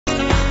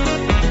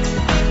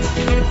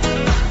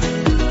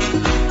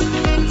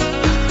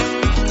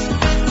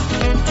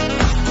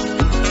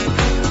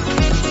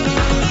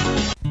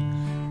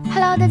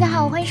家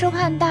好，欢迎收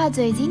看大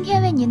嘴今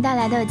天为您带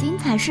来的精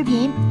彩视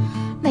频。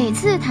每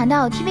次谈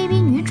到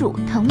TVB 女主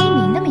滕丽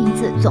名的名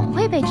字总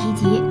会被提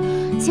及，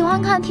喜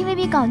欢看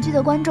TVB 港剧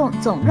的观众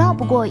总绕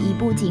不过一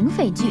部警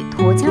匪剧《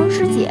驼枪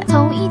师姐》。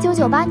从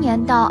1998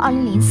年到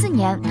2004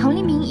年，滕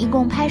丽名一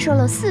共拍摄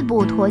了4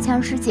部《驼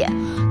枪师姐》，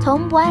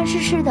从不谙世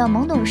事的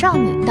懵懂少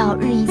女到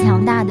日益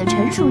强大的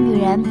成熟女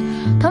人，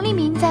滕丽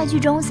名在剧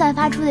中散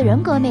发出的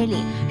人格魅力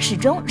始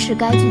终是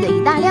该剧的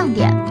一大亮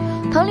点。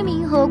滕丽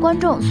名和观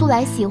众素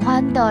来喜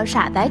欢的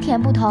傻白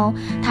甜不同，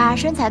她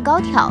身材高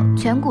挑，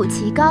颧骨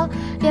奇高，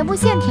脸部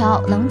线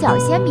条棱角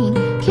鲜明，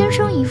天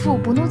生一副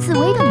不怒自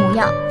威的模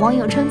样，网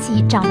友称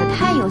其长得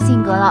太有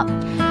性格了。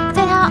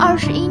在她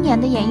21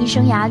年的演艺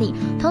生涯里，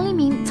滕丽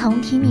名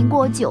曾提名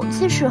过9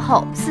次视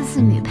后，4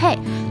次女配，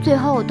最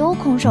后都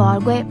空手而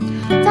归。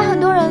在很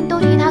多人都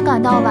替她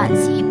感到惋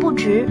惜不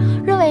值，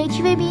认为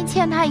TVB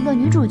欠她一个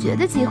女主角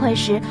的机会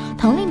时，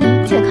滕丽名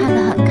却看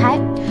得很开。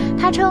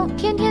她称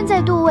天天在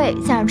度位，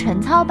像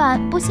陈操般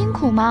不辛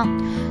苦吗？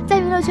在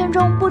娱乐圈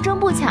中不争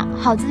不抢，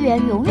好资源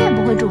永远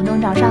不会主动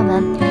找上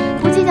门。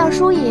不计较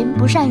输赢，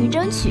不善于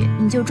争取，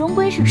你就终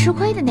归是吃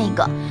亏的那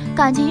个。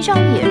感情上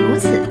也如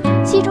此，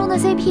戏中的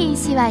CP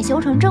戏外修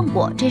成正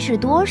果，这是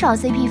多少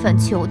CP 粉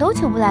求都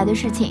求不来的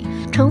事情。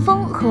程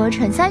峰和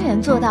陈三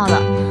元做到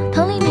了，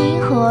滕丽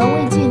名和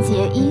魏俊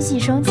杰因戏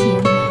生情，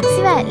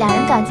戏外两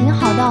人感情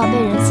好到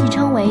被人戏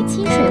称为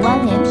清水湾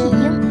连体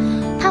婴。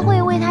他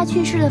会为他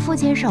去世的父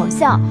亲守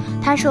孝，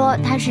他说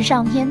他是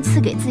上天赐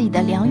给自己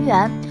的良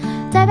缘。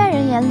在外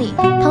人眼里，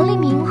滕丽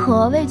名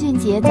和魏俊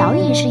杰早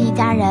已是一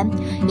家人，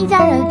一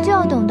家人就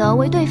要懂得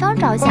为对方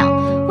着想。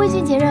魏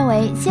俊杰认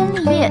为先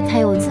立业才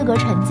有资格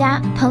成家，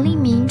滕丽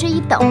名这一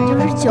等就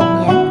是9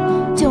年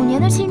，9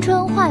年的青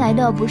春换来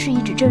的不是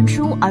一纸证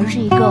书，而是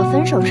一个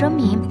分手声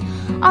明。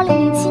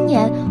2007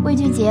年，魏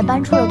俊杰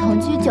搬出了同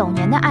居9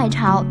年的爱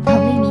巢，滕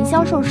丽名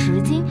消瘦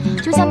10斤，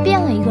就像变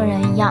了一个人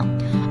一样。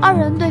二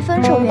人对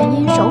分手原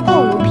因守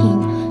口如瓶，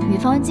女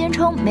方坚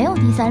称没有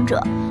第三者，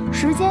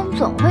时间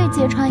总会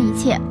揭穿一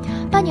切。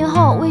半年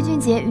后，魏俊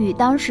杰与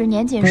当时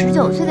年仅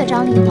19岁的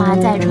张丽华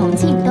在重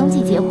庆登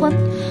记结婚。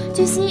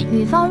据悉，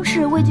女方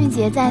是魏俊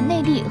杰在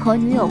内地和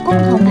女友共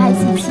同拍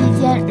戏期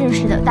间认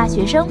识的大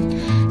学生。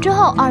之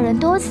后，二人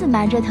多次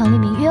瞒着滕丽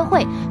名约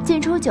会，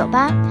进出酒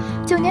吧。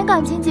9年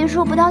感情结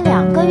束不到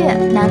2个月，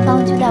男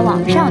方就在网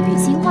上与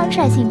新欢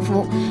晒幸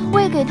福，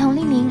未给滕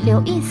丽名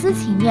留一丝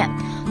情面。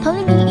滕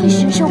丽名一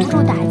时受不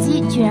住打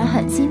击，居然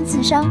狠心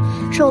自伤，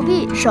手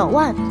臂、手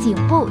腕、颈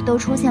部都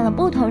出现了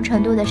不同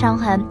程度的伤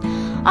痕。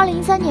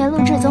2013年录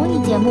制综艺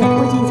节目，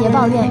魏俊杰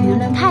抱怨舆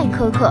论太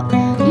苛刻，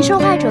以受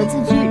害者自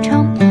居，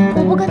称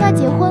我不跟他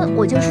结婚，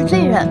我就是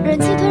罪人。忍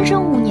气吞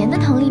声5年的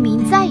滕丽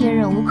名再也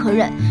忍无可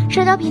忍，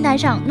社交平台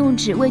上怒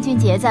指魏俊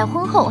杰在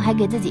婚后还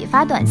给自己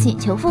发短信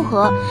求复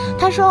合。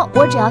他说：“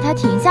我只要他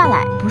停下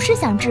来，不是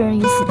想置人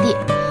于死地。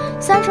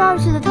”32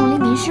岁的滕丽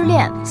名失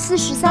恋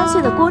，43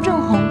岁的郭正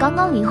红刚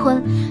刚离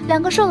婚，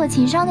两个受了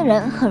情伤的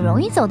人很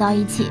容易走到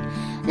一起。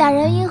俩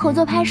人因合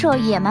作拍摄《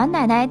野蛮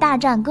奶奶大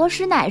战哥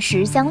师奶》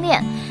时相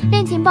恋，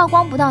恋情曝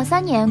光不到3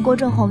年，郭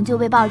正红就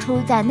被爆出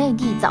在内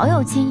地早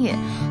有妻女，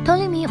滕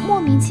丽名莫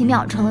名其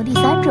妙成了第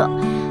三者。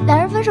两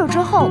人分手之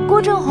后，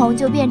郭正红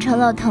就变成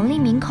了滕丽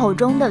名口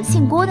中的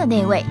姓郭的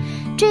那位。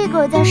这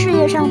个在事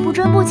业上不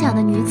争不抢的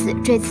女子，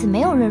这次没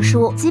有认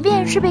输，即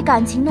便是被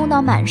感情弄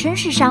到满身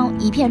是伤，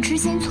一片痴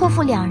心错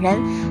付两人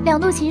，2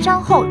度情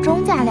伤后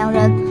终嫁良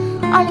人。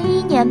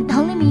2011年，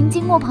滕丽名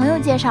经过朋友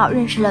介绍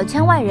认识了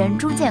圈外人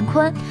朱建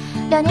崑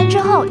，2年之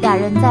后，俩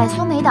人在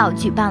苏梅岛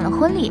举办了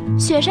婚礼，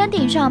雪山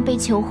顶上被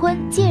求婚，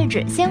戒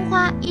指、鲜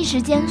花，一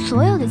时间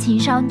所有的情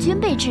伤均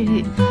被治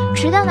愈。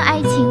迟淡的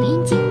爱情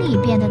因经历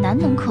变得难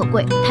能可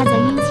贵，它则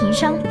因情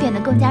伤变得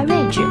更加睿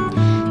智。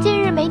近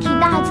日媒体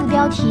大字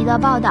标题的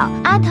报道，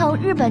阿滕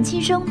日本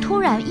庆生突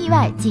然意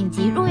外紧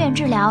急入院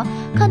治疗。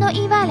看到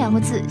意外2个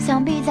字，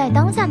想必在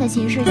当下的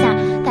形势下，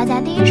大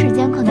家第一时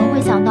间可能会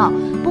想到，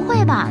不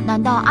会吧，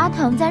难道阿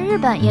滕在日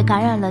本也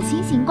感染了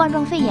新型冠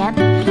状肺炎？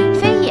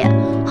非也。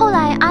后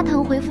来阿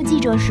滕回复记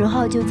者时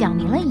候就讲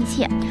明了一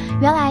切，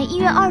原来1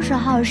月20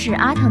号是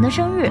阿滕的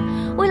生日，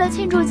为了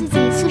庆祝自己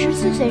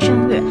44岁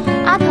生日，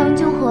阿滕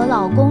就和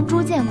老公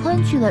朱建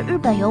崑去了日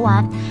本游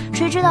玩，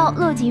谁知道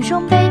乐极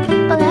生悲，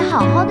本来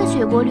好好的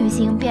雪国旅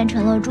行变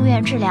成了住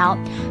院治疗。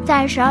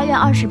在12月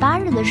28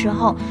日的时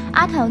候，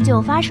阿滕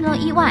就发生了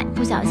意外，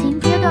不小心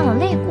跌断了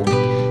肋骨。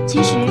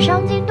其实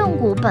伤筋动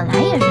骨本来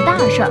也是大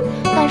事儿，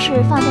但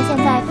是放在现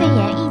在肺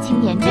炎疫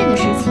情严峻的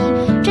时期，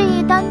这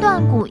一单断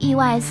骨意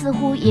外似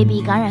乎也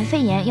比感染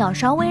肺炎要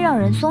稍微让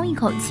人松一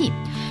口气。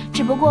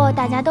只不过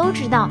大家都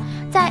知道，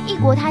在异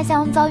国他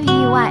乡遭遇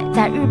意外，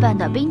在日本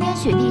的冰天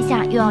雪地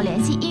下又要联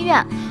系医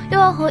院，又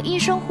要和医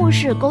生护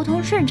士沟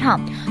通顺畅，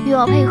又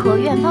要配合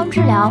院方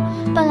治疗，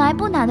本来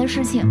不难的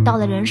事情，到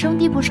了人生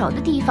地不熟的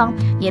地方，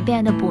也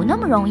变得不那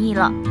么容易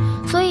了。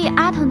所以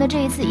阿滕的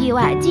这一次意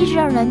外，既是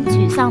让人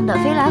沮丧的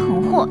飞来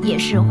横祸，也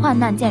是患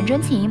难见真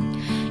情。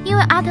因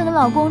为阿滕的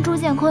老公朱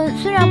建崑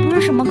虽然不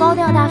是什么高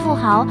调大富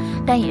豪，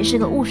但也是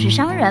个务实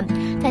商人，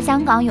在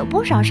香港有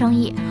不少生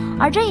意。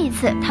而这一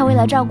次，他为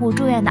了照顾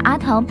住院的阿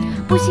腾，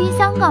不惜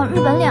香港、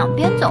日本两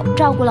边走，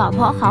照顾老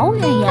婆毫无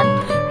怨言，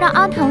让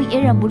阿腾也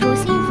忍不住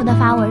幸福的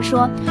发文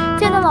说：“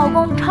见到老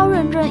公超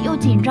认真又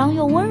紧张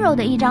又温柔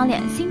的一张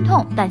脸，心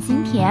痛但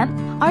心甜。”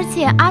而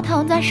且阿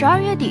腾在12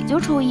月底就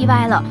出意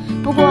外了，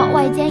不过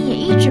外间也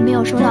一直没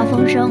有收到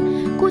风声，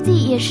估计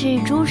也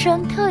是朱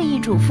生特意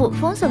嘱咐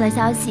封锁的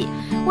消息，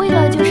为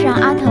了就是让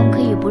阿腾可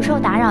以不受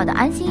打扰的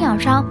安心养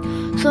伤。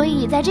所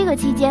以在这个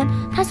期间，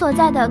他所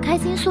在的开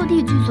心速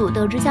递剧组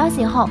得知消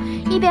息后，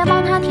一边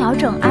帮他调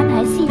整安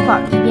排戏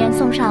份，一边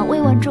送上慰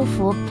问祝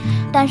福。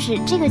但是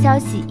这个消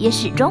息也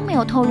始终没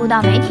有透露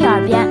到媒体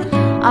耳边。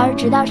而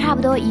直到差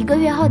不多1个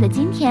月后的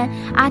今天，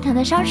阿腾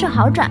的伤势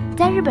好转，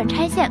在日本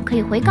拆线可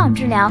以回港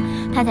治疗，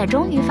他才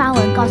终于发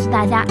文告诉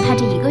大家他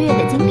这1个月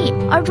的经历。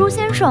而朱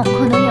先生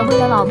可能也为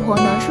了老婆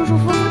能舒舒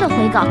服服的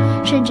回港，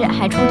甚至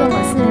还出动了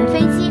私人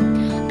飞机。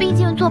毕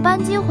竟坐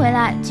班机回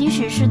来，即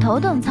使是头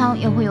等舱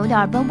也会有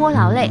点奔波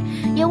劳累，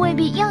也未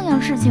必样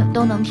样事情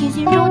都能贴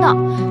心周到，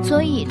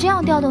所以这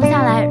样调动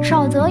下来，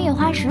少则也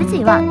花10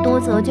几万，多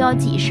则就要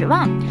几10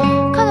万。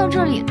看到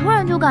这里，突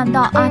然就感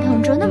到阿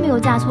腾真的没有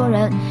嫁错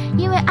人，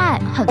因为爱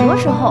很多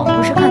时候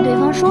不是看对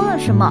方说了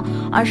什么，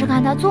而是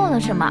看他做了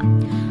什么。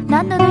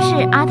难得的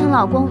是，阿腾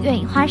老公愿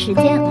意花时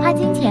间花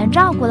金钱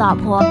照顾老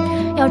婆。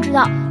要知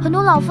道，很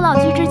多老夫老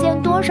妻之间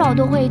多少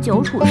都会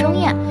久处生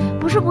厌，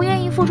不是不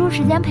愿意付出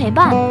时间陪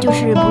伴，就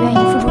是不愿意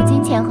付出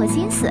金钱和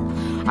心思，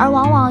而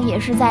往往也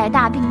是在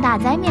大病大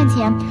灾面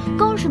前，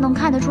更是能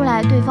看得出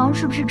来对方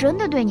是不是真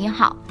的对你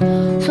好。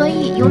所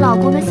以有老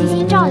公的悉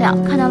心照料，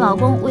看到老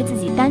公为自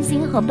己担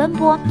心和奔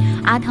波，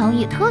阿腾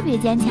也特别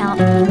坚强。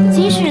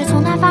即使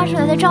从他发出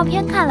来的照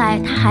片看来，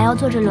他还要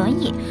坐着轮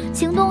椅，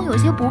行动有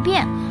些不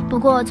便，不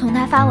过从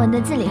他发文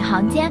的字里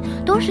行间，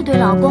都是对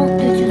老公、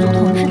对剧组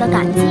同事的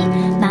感激，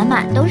满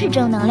满都是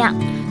正能量。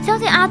相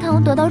信阿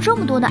腾得到这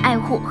么多的爱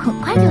护，很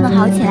快就能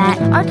好起来。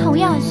而同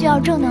样需要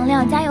正能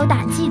量加油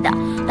打气的，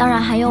当然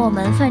还有我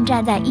们奋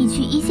战在疫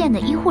区一线的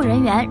医护人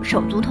员、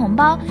手足同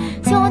胞。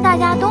希望大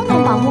家都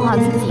能保护好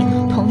自己，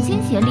同心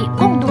协力，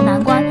共度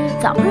难关，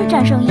早日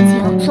战胜疫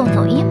情，送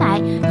走阴霾，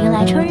迎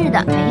来春日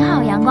的美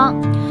好阳光。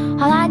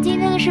好啦，今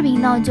天的视频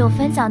呢就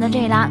分享到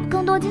这里啦，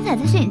更多精彩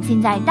资讯尽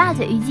在大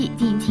嘴娱记，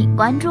敬请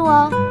关注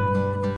哦。